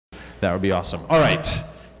That would be awesome. All right,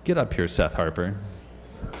 get up here, Seth Harper.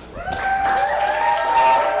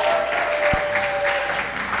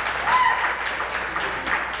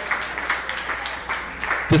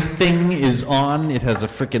 This thing is on. It has a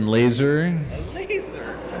frickin' laser. A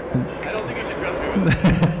laser? I don't think you should trust me with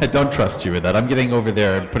that. I don't trust you with that. I'm getting over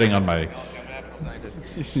there and putting on my... I'm a natural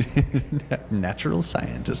scientist. Natural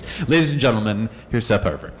scientist. Ladies and gentlemen, here's Seth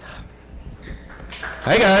Harper.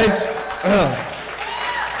 Hi, guys.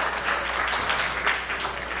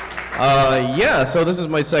 Yeah, so this is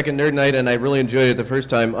my second Nerd Night, and I really enjoyed it the first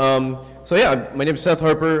time. So yeah, my name is Seth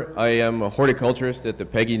Harper. I am a horticulturist at the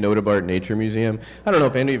Peggy Notebaert Nature Museum. I don't know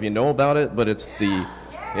if any of you know about it, but it's the...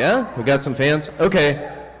 Yeah? We got some fans?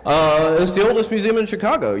 Okay. It's the oldest museum in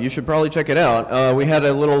Chicago. You should probably check it out. We had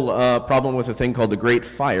a little problem with a thing called the Great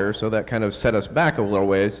Fire, so that kind of set us back a little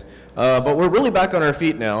ways. But we're really back on our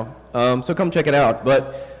feet now, so come check it out.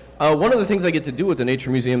 But one of the things I get to do with the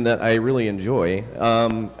Nature Museum that I really enjoy,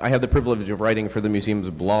 I have the privilege of writing for the museum's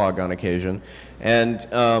blog on occasion. And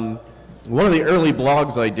one of the early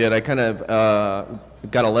blogs I did, I kind of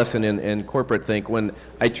got a lesson in corporate think when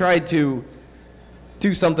I tried to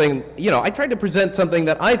do something, I tried to present something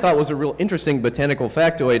that I thought was a real interesting botanical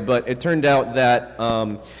factoid, but it turned out that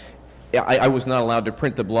I was not allowed to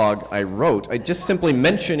print the blog I wrote. Just simply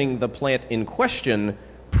mentioning the plant in question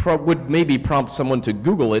would maybe prompt someone to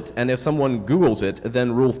Google it, and if someone Googles it,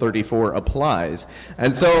 then Rule 34 applies.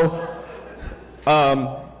 And so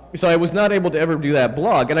I was not able to ever do that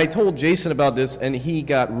blog, and I told Jason about this, and he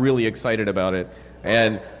got really excited about it.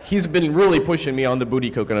 And he's been really pushing me on the booty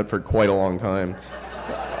coconut for quite a long time.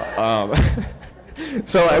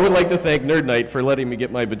 So I would like to thank Nerd Night for letting me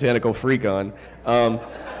get my botanical freak on.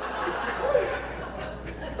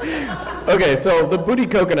 Okay, so the booty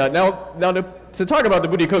coconut. Now to talk about the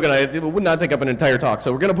booty coconut, it would not take up an entire talk,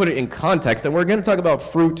 so we're going to put it in context, and we're going to talk about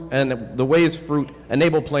fruit and the ways fruit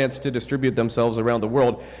enable plants to distribute themselves around the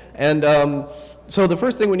world. And so the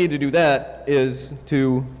first thing we need to do that is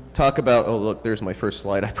to talk about, oh look, there's my first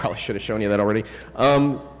slide, I probably should have shown you that already.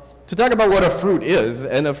 To talk about what a fruit is,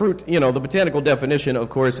 and a fruit, the botanical definition, of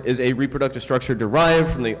course, is a reproductive structure derived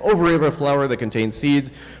from the ovary of a flower that contains seeds,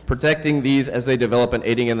 protecting these as they develop and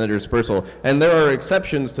aiding in their dispersal. And there are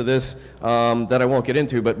exceptions to this that I won't get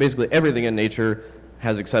into, but basically everything in nature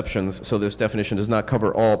has exceptions, so this definition does not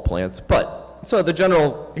cover all plants. So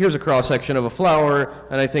here's a cross-section of a flower,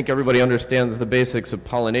 and I think everybody understands the basics of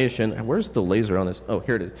pollination. Where's the laser on this? Oh,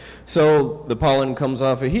 here it is. So the pollen comes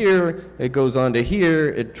off of here, it goes on to here,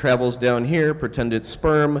 it travels down here, pretend it's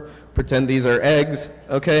sperm, pretend these are eggs,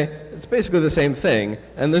 okay? It's basically the same thing.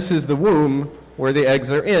 And this is the womb where the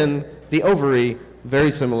eggs are in, the ovary,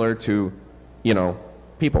 very similar to,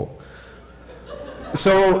 people.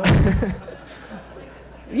 So...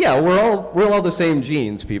 Yeah, we're all the same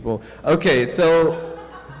genes, people. Okay, so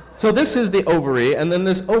this is the ovary, and then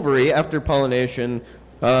this ovary, after pollination,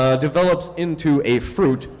 develops into a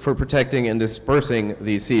fruit for protecting and dispersing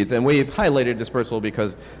these seeds. And we've highlighted dispersal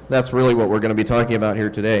because that's really what we're going to be talking about here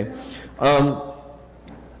today.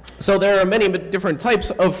 So there are many different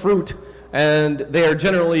types of fruit, and they are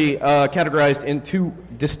generally categorized in two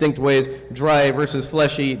distinct ways: dry versus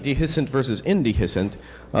fleshy, dehiscent versus indehiscent.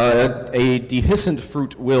 A dehiscent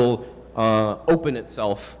fruit will open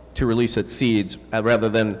itself to release its seeds rather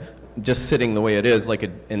than just sitting the way it is like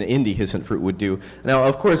an indehiscent fruit would do. Now,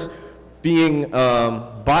 of course, being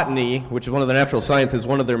botany, which is one of the natural sciences,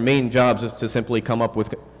 one of their main jobs is to simply come up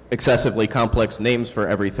with excessively complex names for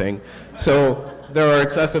everything. So there are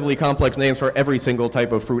excessively complex names for every single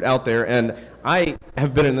type of fruit out there, and I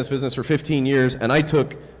have been in this business for 15 years, and I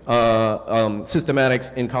took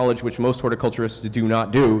systematics in college, which most horticulturists do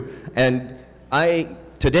not do, and I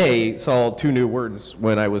today saw 2 new words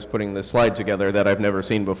when I was putting this slide together that I've never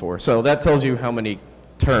seen before. So that tells you how many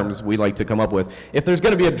terms we like to come up with. If there's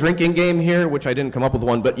going to be a drinking game here, which I didn't come up with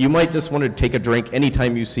one, but you might just want to take a drink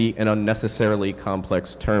anytime you see an unnecessarily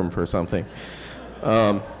complex term for something.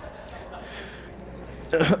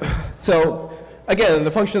 So again,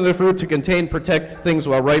 the function of the fruit to contain, protect things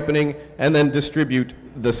while ripening, and then distribute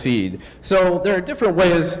the seed. So there are different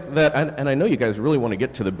ways that, and I know you guys really want to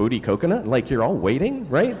get to the booty coconut, like you're all waiting,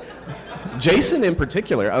 right? Jason in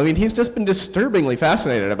particular, I mean, he's just been disturbingly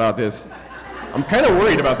fascinated about this. I'm kind of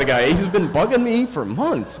worried about the guy. He's been bugging me for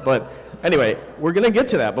months, but anyway, we're going to get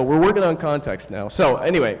to that, but we're working on context now. So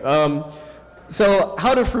anyway, so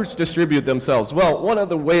how do fruits distribute themselves? Well, one of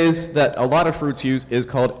the ways that a lot of fruits use is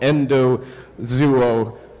called endozoochory.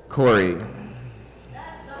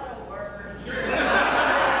 That's not a word.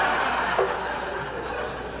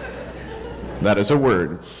 That is a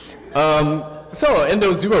word.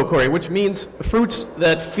 endozoochory, which means fruits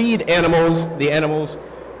that feed animals, the animals,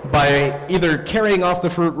 by either carrying off the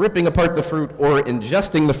fruit, ripping apart the fruit, or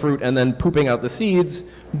ingesting the fruit and then pooping out the seeds,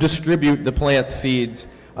 distribute the plant's seeds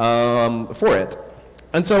for it.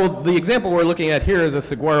 And so the example we're looking at here is a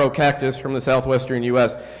saguaro cactus from the southwestern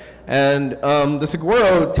US. And the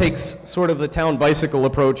saguaro takes sort of the town bicycle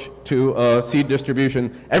approach to seed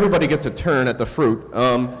distribution. Everybody gets a turn at the fruit.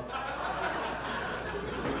 And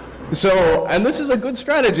this is a good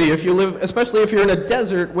strategy if you live, especially if you're in a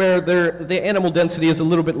desert where the animal density is a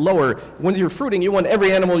little bit lower. When you're fruiting, you want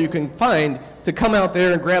every animal you can find to come out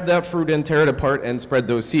there and grab that fruit and tear it apart and spread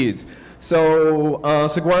those seeds. So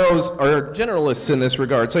saguaros are generalists in this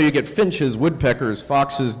regard. So you get finches, woodpeckers,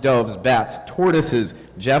 foxes, doves, bats, tortoises,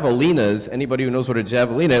 javelinas. Anybody who knows what a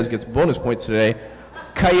javelina is gets bonus points today.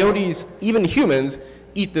 Coyotes, even humans,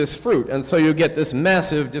 eat this fruit, and so you get this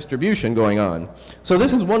massive distribution going on. So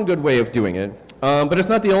this is one good way of doing it, but it's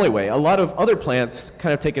not the only way. A lot of other plants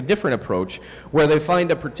kind of take a different approach, where they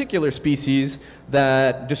find a particular species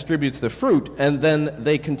that distributes the fruit, and then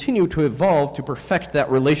they continue to evolve to perfect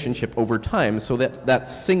that relationship over time, so that that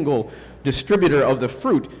single distributor of the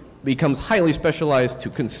fruit becomes highly specialized to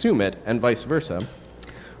consume it, and vice versa.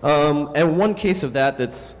 And one case of that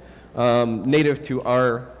that's native to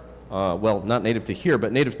our well, not native to here,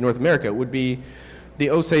 but native to North America, would be the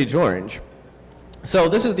Osage orange. So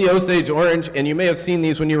this is the Osage orange, and you may have seen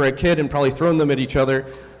these when you were a kid and probably thrown them at each other.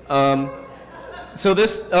 So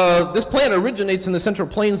this plant originates in the Central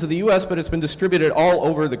Plains of the US, but it's been distributed all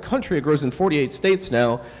over the country. It grows in 48 states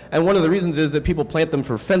now, and one of the reasons is that people plant them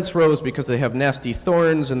for fence rows because they have nasty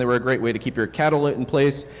thorns, and they were a great way to keep your cattle in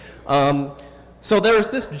place. So there's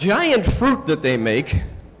this giant fruit that they make,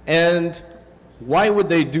 and why would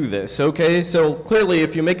they do this? Okay, so clearly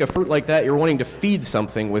if you make a fruit like that, you're wanting to feed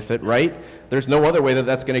something with it, right? There's no other way that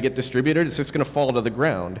that's going to get distributed. It's just going to fall to the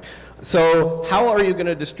ground. So how are you going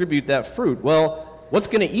to distribute that fruit? Well, what's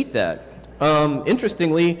going to eat that?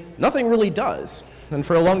 Interestingly, nothing really does. And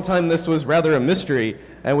for a long time, this was rather a mystery,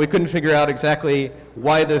 and we couldn't figure out exactly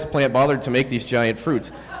why this plant bothered to make these giant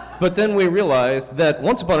fruits. But then we realized that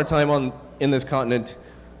once upon a time in this continent,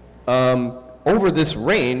 over this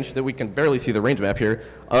range that we can barely see the range map here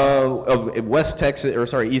of East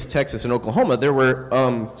Texas and Oklahoma, there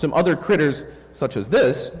were some other critters such as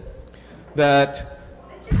this that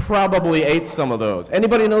probably ate some of those.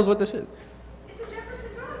 Anybody knows what this is? It's a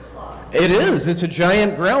Jefferson ground sloth. It is. It's a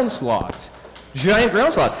giant ground sloth. Giant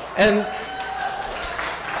ground sloth. And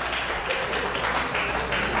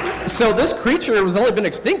so this creature has only been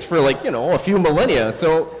extinct for a few millennia.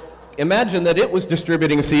 So imagine that it was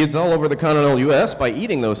distributing seeds all over the continental US by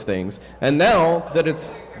eating those things. And now that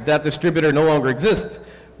that distributor no longer exists,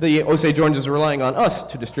 the Osage orange is relying on us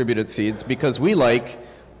to distribute its seeds because we like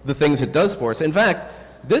the things it does for us. In fact,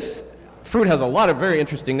 this fruit has a lot of very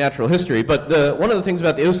interesting natural history, but one of the things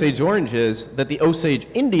about the Osage orange is that the Osage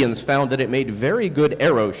Indians found that it made very good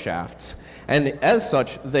arrow shafts. And as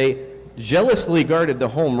such, they jealously guarded the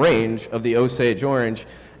home range of the Osage orange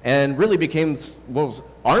and really became,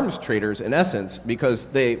 arms traders in essence, because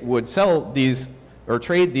they would sell these or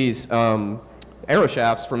trade these arrow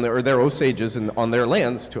shafts from their Osages on their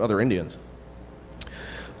lands to other Indians.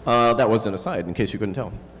 That was an aside, in case you couldn't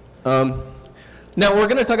tell. Now we're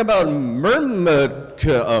going to talk about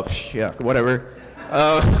whatever.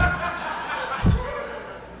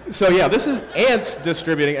 So yeah, this is ants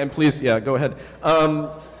distributing, and please, yeah, go ahead.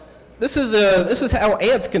 This is how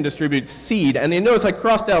ants can distribute seed, and you notice I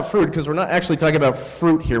crossed out fruit because we're not actually talking about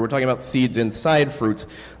fruit here. We're talking about seeds inside fruits.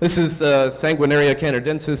 This is Sanguinaria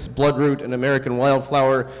canadensis, bloodroot, an American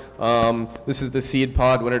wildflower. This is the seed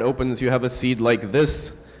pod. When it opens, you have a seed like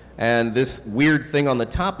this, and this weird thing on the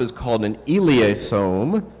top is called an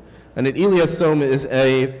elaeosome. And an elaeosome is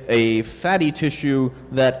a fatty tissue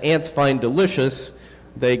that ants find delicious.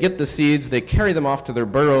 They get the seeds, they carry them off to their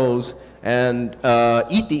burrows, and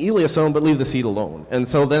eat the elaeosome but leave the seed alone. And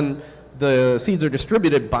so then the seeds are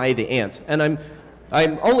distributed by the ants. And I'm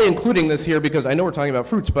only including this here because I know we're talking about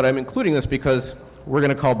fruits, but I'm including this because we're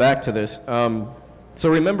going to call back to this. So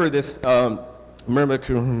remember this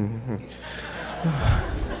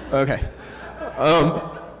okay.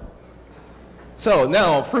 So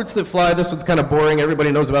now, fruits that fly, this one's kind of boring.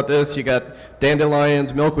 Everybody knows about this. You got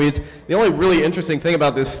dandelions, milkweeds. The only really interesting thing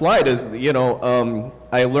about this slide is,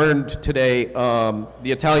 I learned today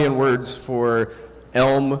the Italian words for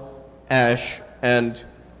elm, ash, and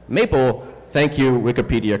maple. Thank you,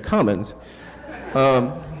 Wikipedia Commons.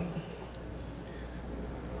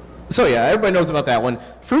 So yeah, everybody knows about that one.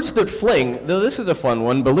 Fruits that fling, though this is a fun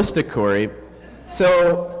one, ballisticory.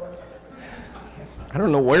 So I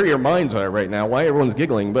don't know where your minds are right now, why everyone's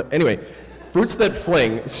giggling, but anyway, fruits that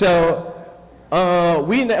fling. So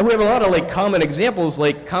we have a lot of like common examples,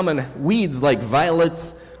 like common weeds like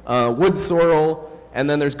violets, wood sorrel, and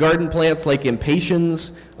then there's garden plants like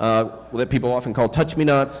impatiens that people often call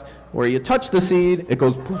touch-me-nots, where you touch the seed, it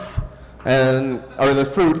goes poof, or the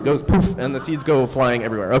fruit goes poof, and the seeds go flying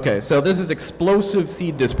everywhere. Okay, so this is explosive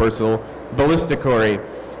seed dispersal, ballisticory.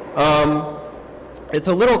 It's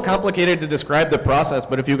a little complicated to describe the process,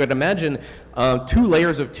 but if you could imagine 2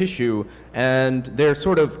 layers of tissue, and they're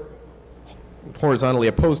sort of horizontally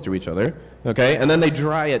opposed to each other, okay? And then they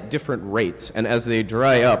dry at different rates, and as they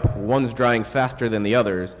dry up, one's drying faster than the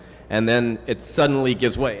others, and then it suddenly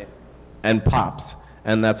gives way and pops,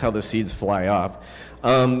 and that's how the seeds fly off.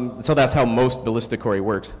 So that's how most ballisticory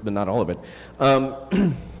works, but not all of it. There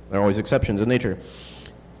are always exceptions in nature.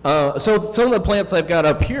 So some of the plants I've got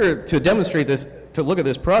up here to demonstrate this, to look at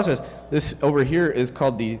this process, this over here is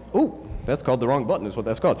called the, that's called the wrong button is what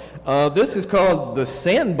that's called. This is called the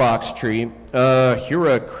sandbox tree,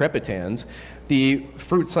 Hura crepitans. The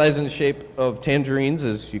fruit size and shape of tangerines,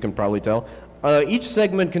 as you can probably tell. Each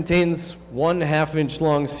segment contains 1/2 inch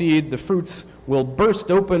long seed. The fruits will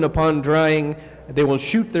burst open upon drying. They will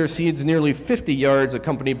shoot their seeds nearly 50 yards,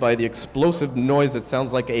 accompanied by the explosive noise that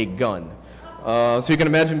sounds like a gun. So you can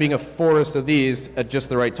imagine being a forest of these at just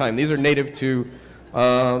the right time. These are native to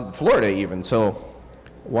Florida even, so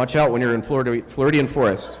watch out when you're in Floridian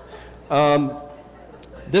forest.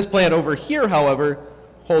 This plant over here, however,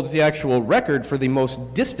 holds the actual record for the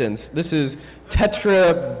most distance. This is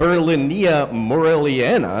Tetraberlinia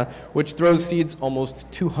morelliana, which throws seeds almost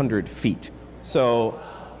 200 feet. So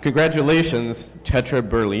congratulations,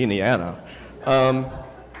 Tetraberliana. A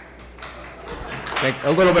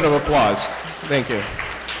little bit of applause. Thank you.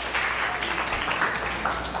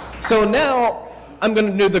 So now I'm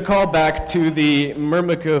going to do the call back to the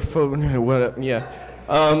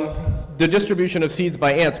the distribution of seeds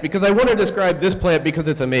by ants, because I want to describe this plant because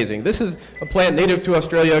it's amazing. This is a plant native to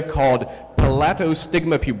Australia called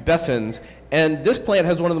Palatostigma pubescens, and this plant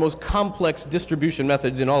has one of the most complex distribution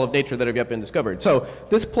methods in all of nature that have yet been discovered. So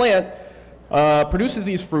this plant produces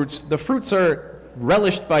these fruits. The fruits are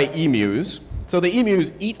relished by emus. So the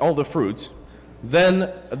emus eat all the fruits.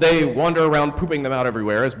 Then they wander around pooping them out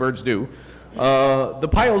everywhere, as birds do. The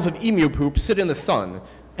piles of emu poop sit in the sun,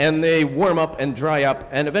 and they warm up and dry up,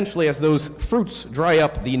 and eventually as those fruits dry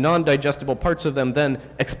up, the non-digestible parts of them then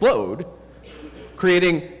explode,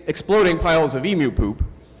 creating exploding piles of emu poop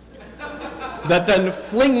that then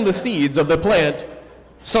fling the seeds of the plant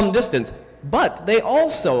some distance. But they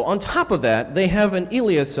also, on top of that, they have an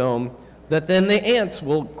iliosome that then the ants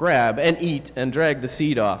will grab and eat and drag the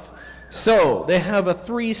seed off. So they have a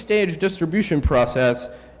 3-stage distribution process: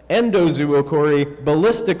 endozoochory,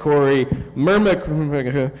 ballisticory,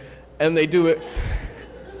 and they do it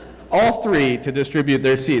all 3 to distribute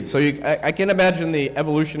their seeds. So I can imagine the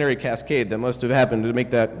evolutionary cascade that must have happened to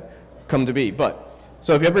make that come to be.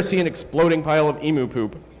 So if you ever see an exploding pile of emu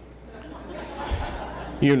poop,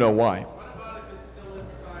 you know why.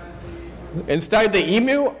 Inside the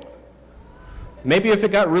emu? Maybe if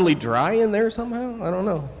it got really dry in there somehow? I don't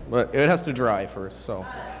know. But it has to dry first, so.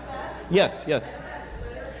 Yes.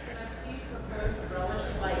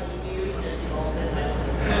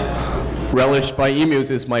 Relished by Emus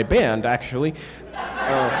is my band, actually.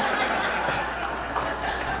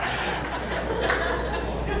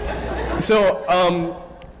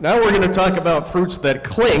 Now we're going to talk about fruits that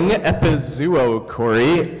cling,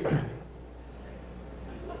 epizoochory.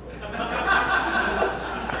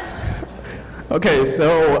 Okay,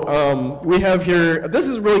 so we have here, this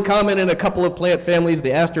is really common in a couple of plant families,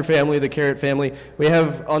 the aster family, the carrot family. We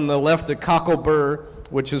have on the left a cocklebur,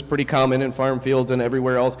 which is pretty common in farm fields and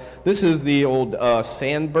everywhere else. This is the old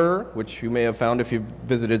sandbur, which you may have found if you've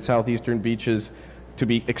visited southeastern beaches to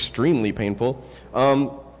be extremely painful.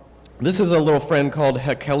 This is a little friend called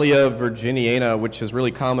Hekelia virginiana, which is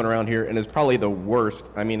really common around here and is probably the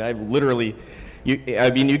worst. I mean, I've literally, you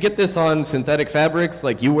get this on synthetic fabrics,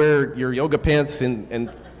 like you wear your yoga pants and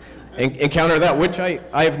encounter that, which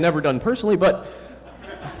I've never done personally, but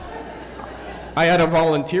I had a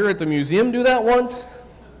volunteer at the museum do that once.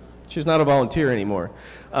 She's not a volunteer anymore.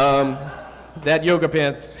 That yoga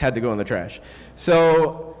pants had to go in the trash.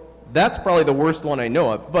 So that's probably the worst one I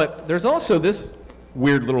know of. But there's also this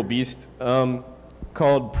weird little beast called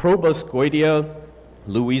Proboscoidea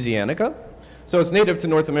louisianica. So it's native to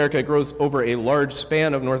North America. It grows over a large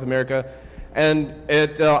span of North America. And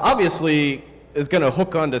it obviously is going to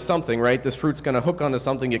hook onto something, right? This fruit's going to hook onto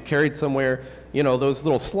something, get carried somewhere. You know, those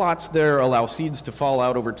little slots there allow seeds to fall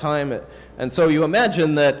out over time. And so you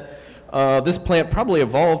imagine that this plant probably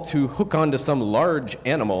evolved to hook onto some large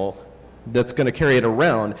animal that's going to carry it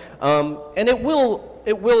around. And it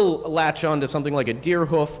will latch onto something like a deer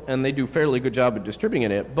hoof, and they do a fairly good job of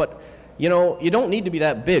distributing it. But, you know, you don't need to be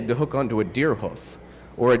that big to hook onto a deer hoof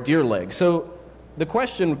or a deer leg. So the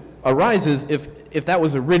question arises if that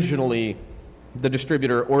was originally the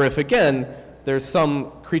distributor, or if, again, there's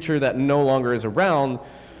some creature that no longer is around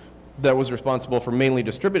that was responsible for mainly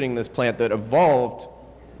distributing this plant that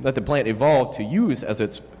the plant evolved to use as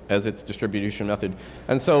its distribution method.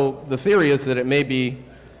 And so the theory is that it may be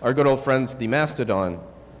our good old friends, the mastodon,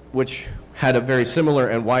 which had a very similar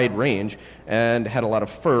and wide range and had a lot of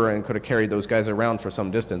fur and could have carried those guys around for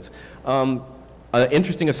some distance.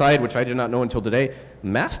 Interesting aside, which I did not know until today,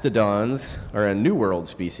 mastodons are a New World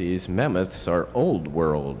species. Mammoths are Old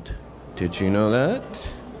World. Did you know that?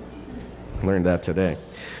 Learned that today.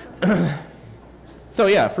 So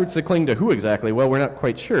yeah, fruits that cling to who exactly? Well, we're not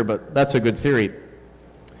quite sure, but that's a good theory.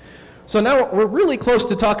 So now we're really close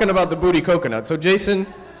to talking about the booty coconut. So Jason,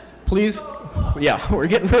 please, yeah, we're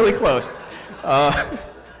getting really close.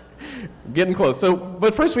 Getting close. So,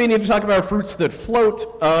 but first we need to talk about fruits that float,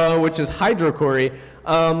 which is hydrochory.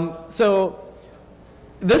 So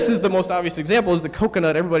this is the most obvious example, is the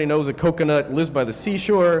coconut. Everybody knows a coconut lives by the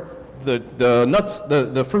seashore. The nuts,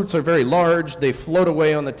 the fruits are very large. They float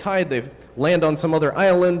away on the tide. They land on some other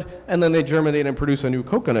island, and then they germinate and produce a new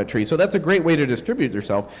coconut tree. So that's a great way to distribute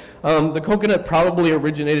yourself. The coconut probably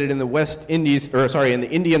originated in the West Indies, or sorry, in the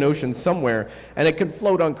Indian Ocean somewhere, and it can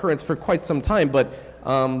float on currents for quite some time, but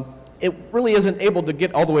it really isn't able to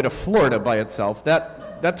get all the way to Florida by itself.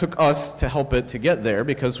 That took us to help it to get there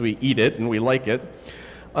because we eat it and we like it.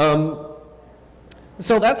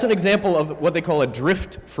 So that's an example of what they call a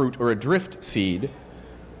drift fruit or a drift seed.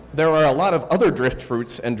 There are a lot of other drift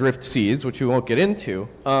fruits and drift seeds, which we won't get into,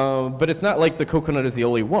 but it's not like the coconut is the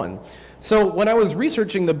only one. So when I was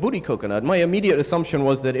researching the booty coconut, my immediate assumption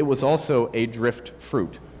was that it was also a drift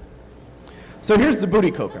fruit. So here's the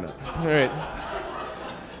booty coconut. All right.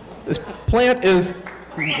 This plant is...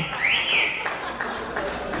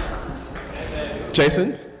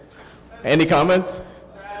 Jason? Any comments?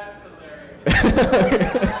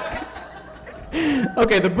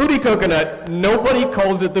 Okay, the booty coconut, nobody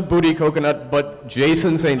calls it the booty coconut but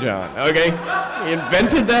Jason St. John, okay? He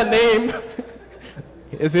invented that name.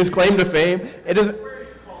 It's his claim to fame. It is,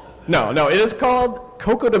 no, it is called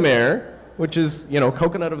coco de mer, which is, you know,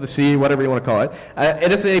 coconut of the sea, whatever you want to call it.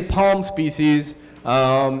 It is a palm species.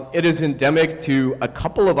 It is endemic to a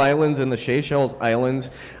couple of islands in the Seychelles Islands.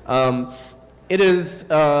 It is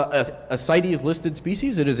a CITES listed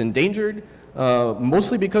species. It is endangered,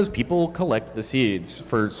 mostly because people collect the seeds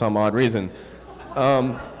for some odd reason.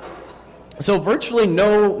 So virtually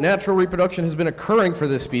no natural reproduction has been occurring for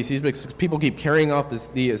this species because people keep carrying off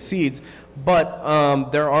the seeds,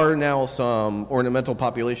 but there are now some ornamental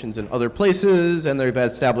populations in other places, and they've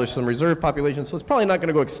established some reserve populations, so it's probably not going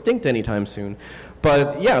to go extinct anytime soon.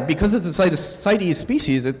 But yeah, because it's a CITES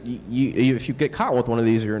species, if you get caught with one of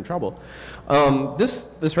these, you're in trouble.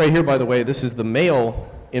 This right here, by the way, this is the male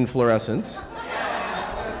inflorescence,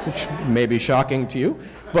 which may be shocking to you,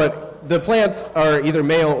 but the plants are either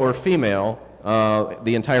male or female,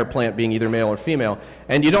 the entire plant being either male or female,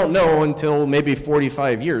 and you don't know until maybe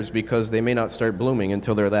 45 years because they may not start blooming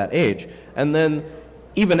until they're that age. And then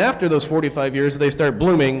even after those 45 years, they start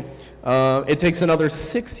blooming. It takes another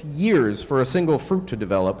 6 years for a single fruit to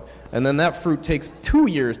develop, and then that fruit takes 2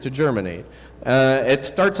 years to germinate. It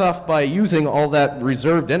starts off by using all that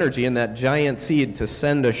reserved energy in that giant seed to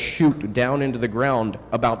send a shoot down into the ground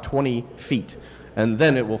about 20 feet, and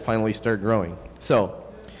then it will finally start growing. So,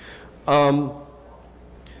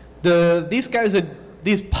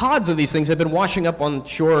 these pods of these things have been washing up on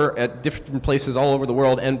shore at different places all over the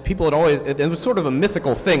world, and people had always, it was sort of a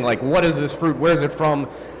mythical thing, like, what is this fruit, where's it from?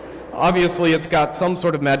 Obviously it's got some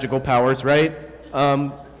sort of magical powers, right?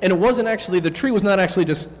 And it wasn't actually, the tree was not actually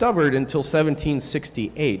discovered until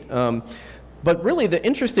 1768. But really the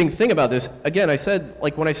interesting thing about this, again, I said,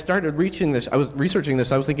 like when I started researching this, I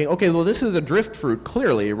was thinking, okay, well this is a drift fruit,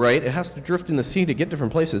 clearly, right? It has to drift in the sea to get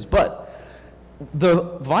different places, but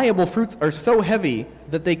the viable fruits are so heavy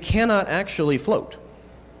that they cannot actually float.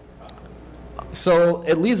 So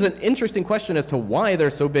it leaves an interesting question as to why they're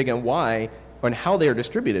so big and why and how they are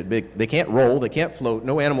distributed. They can't roll, they can't float,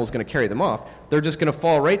 no animal is going to carry them off. They're just going to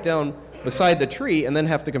fall right down beside the tree and then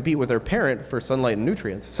have to compete with their parent for sunlight and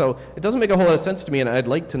nutrients. So it doesn't make a whole lot of sense to me, and I'd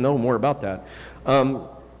like to know more about that.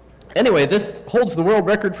 Anyway, this holds the world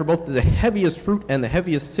record for both the heaviest fruit and the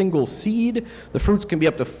heaviest single seed. The fruits can be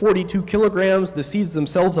up to 42 kilograms, the seeds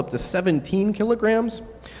themselves up to 17 kilograms.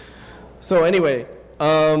 So anyway,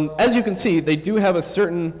 As you can see, they do have a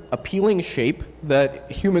certain appealing shape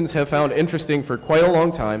that humans have found interesting for quite a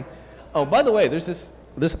long time. Oh, by the way, there's this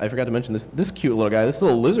I forgot to mention this cute little guy, this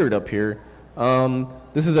little lizard up here.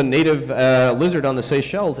 This is a native lizard on the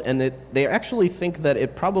Seychelles, and they actually think that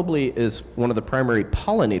it probably is one of the primary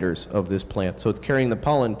pollinators of this plant. So it's carrying the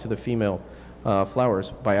pollen to the female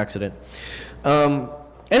flowers by accident.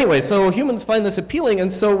 Anyway, so humans find this appealing,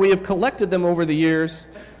 and so we have collected them over the years.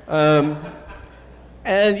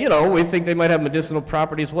 And, you know, we think they might have medicinal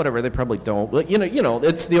properties, whatever, they probably don't. But, you know,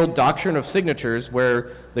 it's the old doctrine of signatures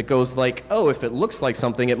where it goes like, oh, if it looks like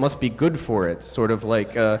something, it must be good for it. Sort of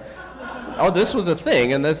like, oh, this was a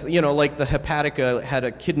thing, and this, you know, like the hepatica had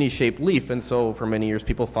a kidney-shaped leaf, and so for many years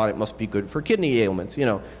people thought it must be good for kidney ailments, you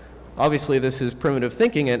know. Obviously, this is primitive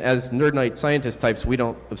thinking, and as Nerd Nite scientist types, we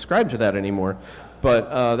don't subscribe to that anymore.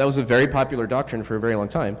 But that was a very popular doctrine for a very long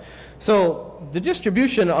time. So the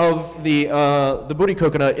distribution of the booty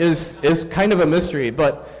coconut is kind of a mystery,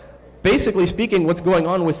 but basically speaking, what's going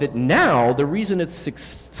on with it now, the reason it's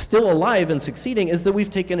still alive and succeeding is that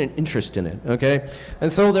we've taken an interest in it, okay?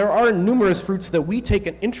 And so there are numerous fruits that we take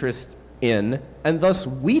an interest in, and thus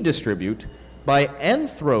we distribute by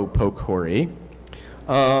anthropochory.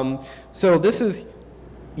 So this is,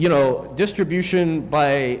 you know, distribution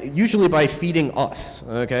usually by feeding us,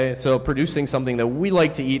 okay? So producing something that we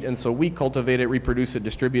like to eat, and so we cultivate it, reproduce it,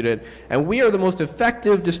 distribute it, and we are the most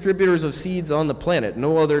effective distributors of seeds on the planet.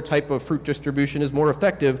 No other type of fruit distribution is more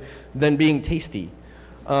effective than being tasty.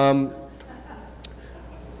 And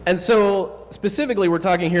so specifically we're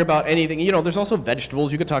talking here about anything, you know, there's also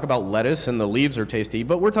vegetables. You could talk about lettuce and the leaves are tasty,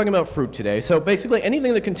 but we're talking about fruit today. So basically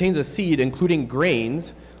anything that contains a seed, including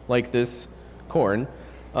grains, like this corn,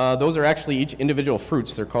 those are actually each individual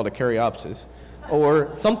fruits. They're called a caryopsis.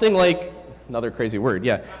 Or something like, another crazy word,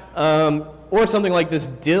 yeah. Or something like this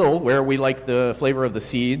dill, where we like the flavor of the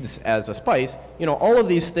seeds as a spice. You know, all of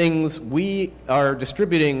these things we are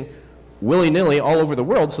distributing willy-nilly all over the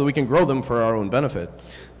world so we can grow them for our own benefit.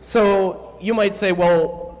 So you might say,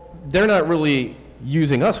 well, they're not really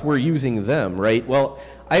using us, we're using them, right? Well,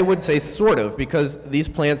 I would say sort of, because these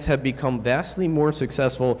plants have become vastly more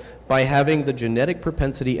successful by having the genetic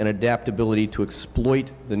propensity and adaptability to exploit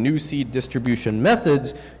the new seed distribution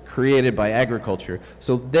methods created by agriculture.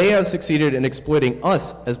 So they have succeeded in exploiting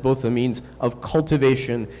us as both a means of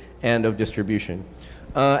cultivation and of distribution.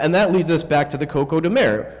 And that leads us back to the coco de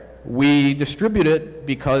mer. We distribute it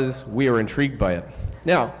because we are intrigued by it.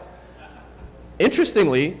 Now,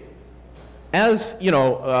 interestingly, as you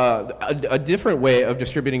know, a different way of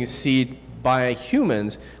distributing seed by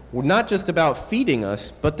humans, we're not just about feeding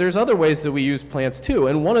us, but there's other ways that we use plants too,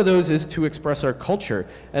 and one of those is to express our culture,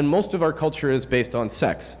 and most of our culture is based on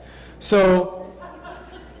sex. So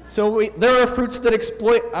there are fruits that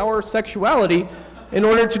exploit our sexuality in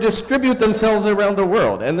order to distribute themselves around the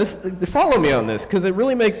world, and follow me on this, because it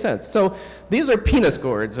really makes sense. So these are penis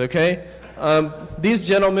gourds, okay? These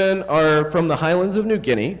gentlemen are from the highlands of New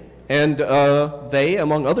Guinea, and they,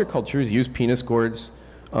 among other cultures, use penis gourds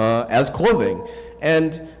as clothing.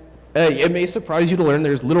 And it may surprise you to learn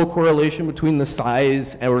there's little correlation between the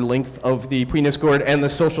size or length of the penis gourd and the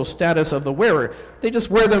social status of the wearer. They just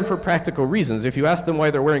wear them for practical reasons. If you ask them why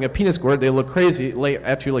they're wearing a penis gourd, they look crazy, lay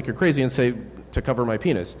at you like you're crazy and say, to cover my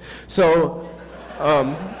penis. So,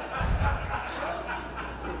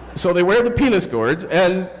 so they wear the penis gourds,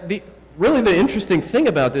 and really the interesting thing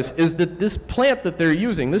about this is that this plant that they're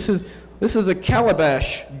using, this is a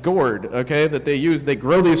calabash gourd, okay, that they use. They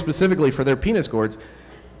grow these specifically for their penis gourds.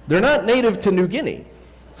 They're not native to New Guinea.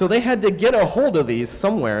 So they had to get a hold of these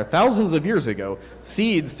somewhere thousands of years ago,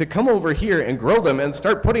 seeds, to come over here and grow them and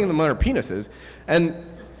start putting them on our penises. And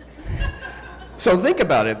so think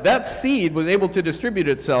about it. That seed was able to distribute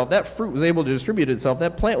itself, that fruit was able to distribute itself,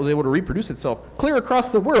 that plant was able to reproduce itself clear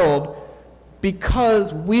across the world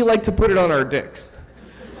because we like to put it on our dicks.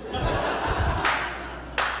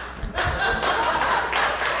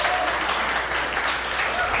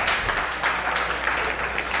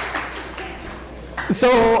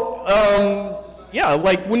 So, yeah,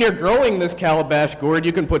 like when you're growing this calabash gourd,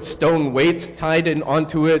 you can put stone weights tied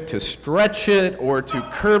onto it to stretch it or to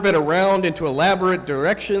curve it around into elaborate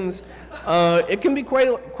directions. It can be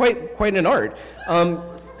quite an art.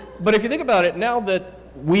 But if you think about it, now that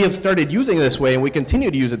we have started using it this way and we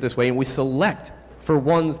continue to use it this way and we select for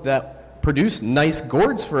ones that produce nice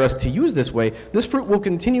gourds for us to use this way, this fruit will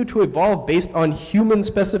continue to evolve based on human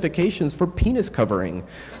specifications for penis covering.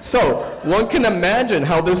 So one can imagine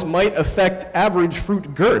how this might affect average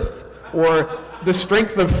fruit girth or the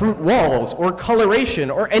strength of fruit walls or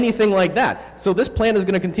coloration or anything like that. So this plant is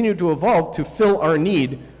going to continue to evolve to fill our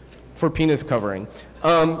need for penis covering.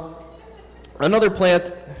 Another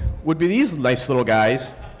plant would be these nice little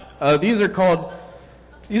guys. These are called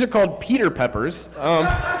Peter peppers.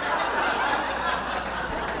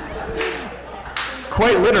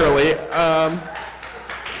 Quite literally.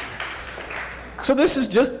 So this is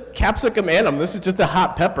just Capsicum annuum. This is just a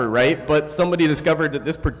hot pepper, right? But somebody discovered that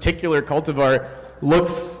this particular cultivar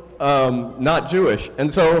looks not Jewish,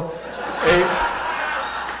 and so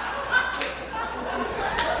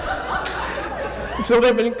so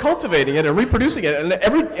they've been cultivating it and reproducing it. And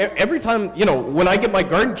every time, you know, when I get my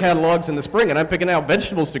garden catalogs in the spring and I'm picking out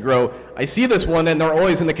vegetables to grow, I see this one and they're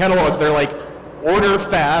always in the catalog. They're like, order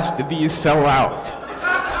fast, these sell out.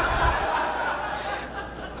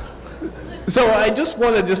 So I just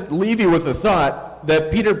want to leave you with the thought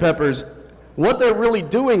that Peter peppers, what they're really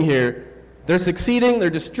doing here, they're succeeding, they're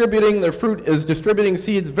distributing, their fruit is distributing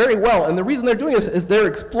seeds very well, and the reason they're doing this is they're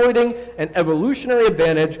exploiting an evolutionary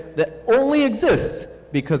advantage that only exists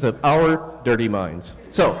because of our dirty minds.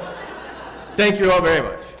 So, thank you all very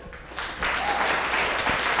much.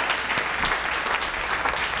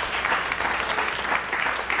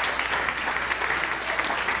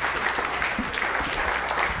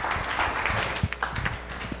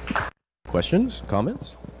 Questions?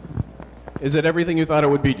 Comments? Is it everything you thought it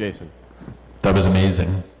would be, Jason? That was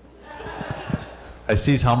amazing. I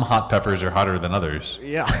see some hot peppers are hotter than others.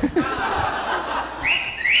 Yeah.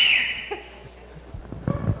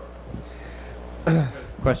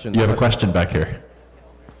 Question. You have a question back here.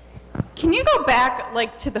 Can you go back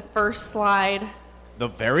like to the first slide The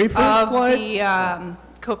very first of slide? the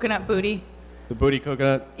coconut booty? The booty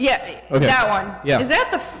coconut? Yeah, Okay. that one. Yeah. Is that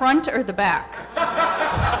the front or the back?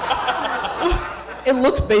 It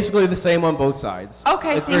looks basically the same on both sides.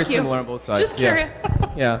 Okay, it's thank very you. similar on both sides. Just curious.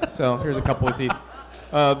 Yeah, so here's a couple we see.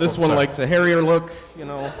 This one sorry. likes a hairier look, you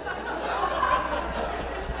know.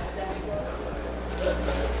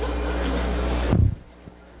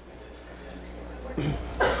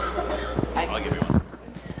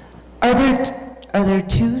 Are there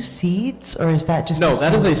two seeds, or is that just No, a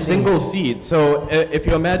that is a seed? single seed. So if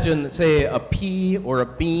you imagine, say, a pea or a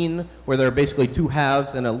bean, where there are basically two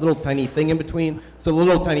halves and a little tiny thing in between. So the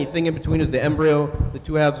little tiny thing in between is the embryo. The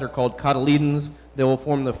two halves are called cotyledons. They will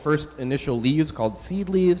form the first initial leaves called seed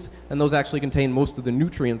leaves, and those actually contain most of the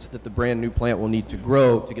nutrients that the brand new plant will need to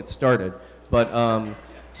grow to get started. But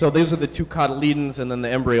so those are the two cotyledons, and then the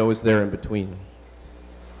embryo is there in between.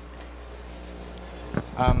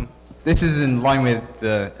 This is in line with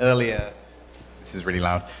the earlier, this is really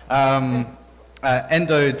loud,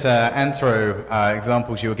 endo to anthro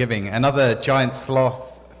examples you were giving. Another giant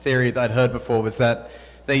sloth theory that I'd heard before was that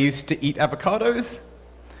they used to eat avocados.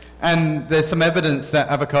 And there's some evidence that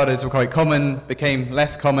avocados were quite common, became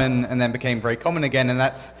less common, and then became very common again. And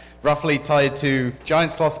that's roughly tied to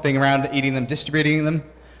giant sloths being around, eating them, distributing them.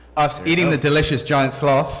 Us eating the delicious giant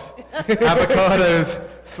sloths, avocados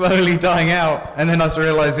slowly dying out, and then us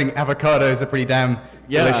realizing avocados are pretty damn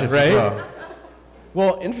delicious as well.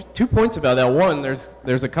 Well, 2 points about that. One,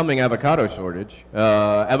 there's a coming avocado shortage.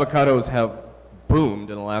 Avocados have boomed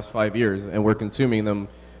in the last 5 years, and we're consuming them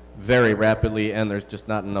very rapidly, and there's just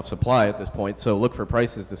not enough supply at this point. So look for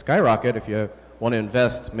prices to skyrocket. If you want to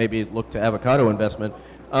invest, maybe look to avocado investment.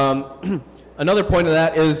 Another point of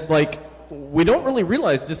that is, like, we don't really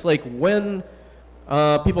realize, just like when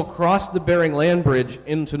people crossed the Bering Land Bridge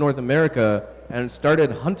into North America and started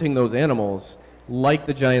hunting those animals, like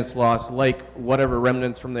the giant sloths, like whatever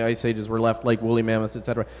remnants from the ice ages were left, like woolly mammoths,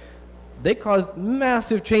 etc. They caused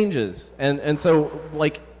massive changes, and so,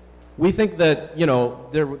 like, we think that, you know,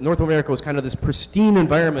 North America was kind of this pristine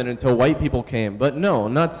environment until white people came, but no,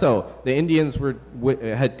 not so. The Indians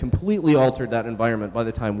had completely altered that environment by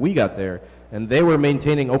the time we got there, and they were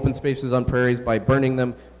maintaining open spaces on prairies by burning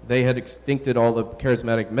them. They had extincted all the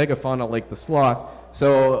charismatic megafauna like the sloth.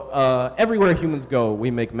 So everywhere humans go, we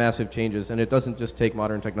make massive changes, and it doesn't just take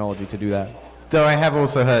modern technology to do that. Though I have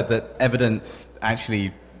also heard that evidence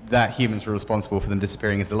actually that humans were responsible for them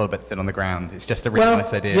disappearing is a little bit thin on the ground. It's just a really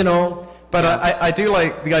nice idea. You know, but I do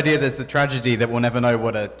like the idea there's the tragedy that we'll never know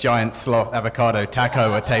what a giant sloth avocado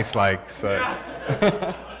taco would taste like. So.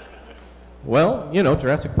 Yes. Well, you know,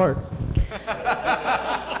 Jurassic Park.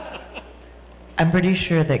 I'm pretty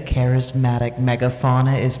sure that charismatic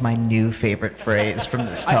megafauna is my new favorite phrase from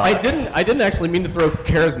this talk. I didn't actually mean to throw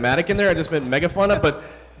charismatic in there. I just meant megafauna, but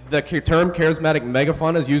the term charismatic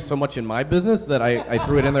megafauna is used so much in my business that I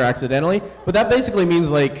threw it in there accidentally. But that basically means,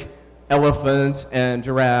 like, elephants and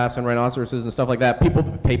giraffes and rhinoceroses and stuff like that.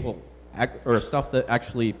 People or stuff that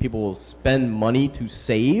actually people will spend money to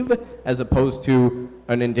save, as opposed to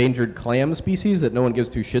an endangered clam species that no one gives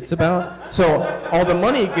two shits about. So all the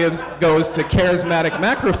money goes to charismatic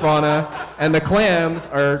macrofauna, and the clams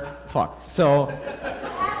are fucked. So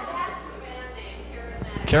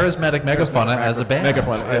Charismatic megafauna as a band.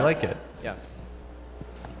 Megafauna, I yeah. like it. yeah.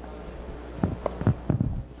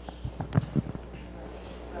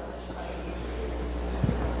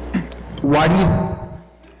 Why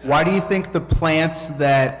do you think the plants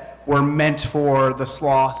that were meant for the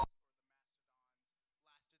sloths lasted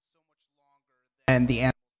so much longer than the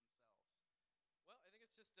animals themselves? Well, I think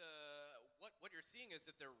it's just what you're seeing is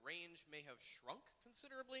that their range may have shrunk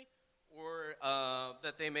considerably, or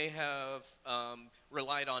that they may have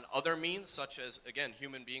relied on other means, such as, again,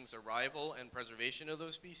 human beings' arrival and preservation of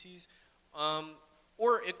those species.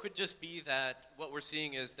 Or it could just be that what we're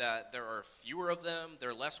seeing is that there are fewer of them,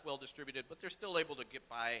 they're less well distributed, but they're still able to get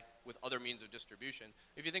by with other means of distribution.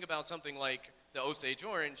 If you think about something like the Osage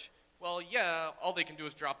orange, well, yeah, all they can do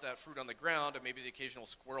is drop that fruit on the ground, and maybe the occasional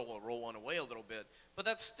squirrel will roll one away a little bit, but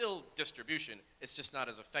that's still distribution. It's just not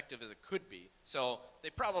as effective as it could be. So they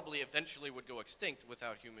probably eventually would go extinct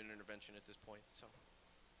without human intervention at this point. So I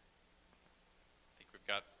think we've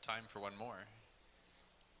got time for one more.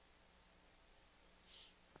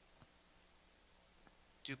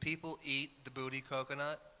 Do people eat the booty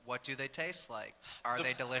coconut? What do they taste like? Are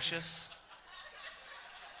they delicious?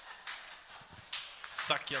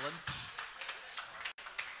 Succulent.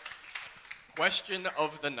 question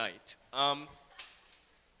of the night.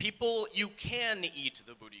 People, you can eat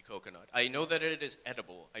the booty coconut. I know that it is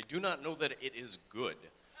edible. I do not know that it is good.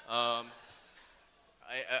 I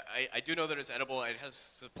do know that it's edible. It has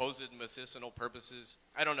supposed medicinal purposes.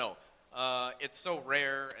 I don't know. It's so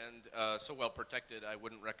rare and so well protected, I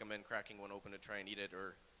wouldn't recommend cracking one open to try and eat it,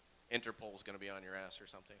 or Interpol's going to be on your ass or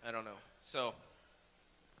something. I don't know. So,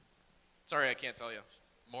 sorry, I can't tell you.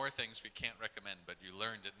 More things we can't recommend, but you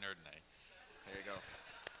learned at Nerd Night. There you go.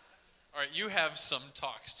 All right, you have some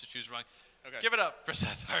talks to choose wrong. Okay. Give it up for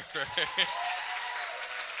Seth Harper.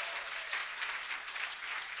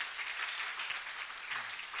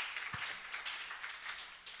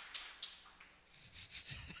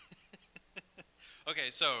 Okay,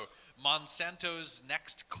 so Monsanto's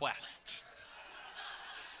Next Quest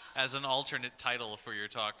as an alternate title for your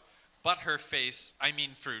talk. But her face, I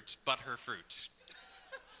mean fruit, but her fruit.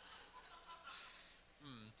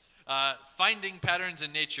 Finding patterns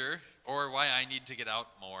in nature, or why I need to get out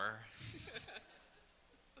more.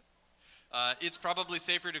 It's probably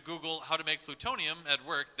safer to Google how to make plutonium at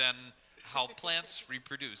work than how plants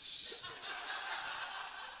reproduce.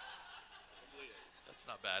 That's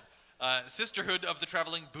not bad. Sisterhood of the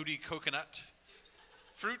Traveling Booty Coconut.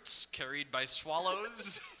 Fruits carried by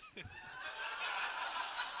swallows.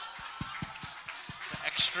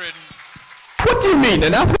 Extra. What do you mean,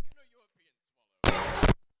 an African?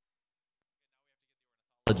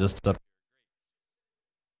 Just up.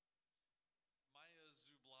 Maya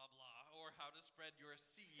zoo blah blah, or how to spread your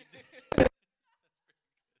seed.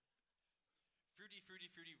 Fruity, fruity,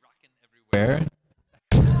 fruity, rockin' everywhere.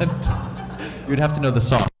 You'd have to know the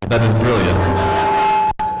song. That is brilliant.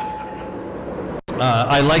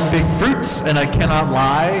 I like big fruits, and I cannot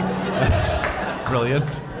lie. That's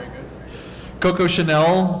brilliant. Coco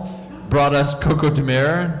Chanel brought us Coco de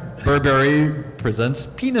Mer. Burberry presents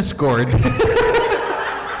Penis Gourd.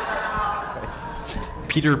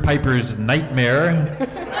 Peter Piper's Nightmare.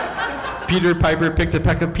 Peter Piper picked a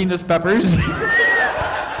peck of penis peppers.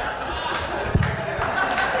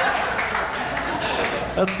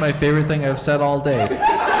 That's my favorite thing I've said all day.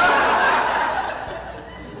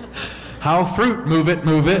 How fruit, move it,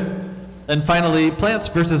 move it. And finally, plants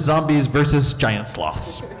versus zombies versus giant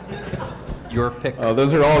sloths. Your pick. Oh,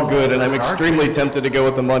 those are all good, and I'm extremely tempted to go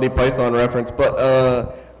with the Monty Python reference, but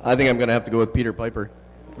I think I'm going to have to go with Peter Piper.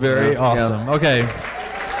 Very awesome. Yeah. Okay.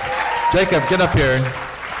 Jacob, get up here.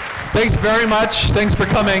 Thanks very much. Thanks for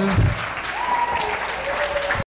coming.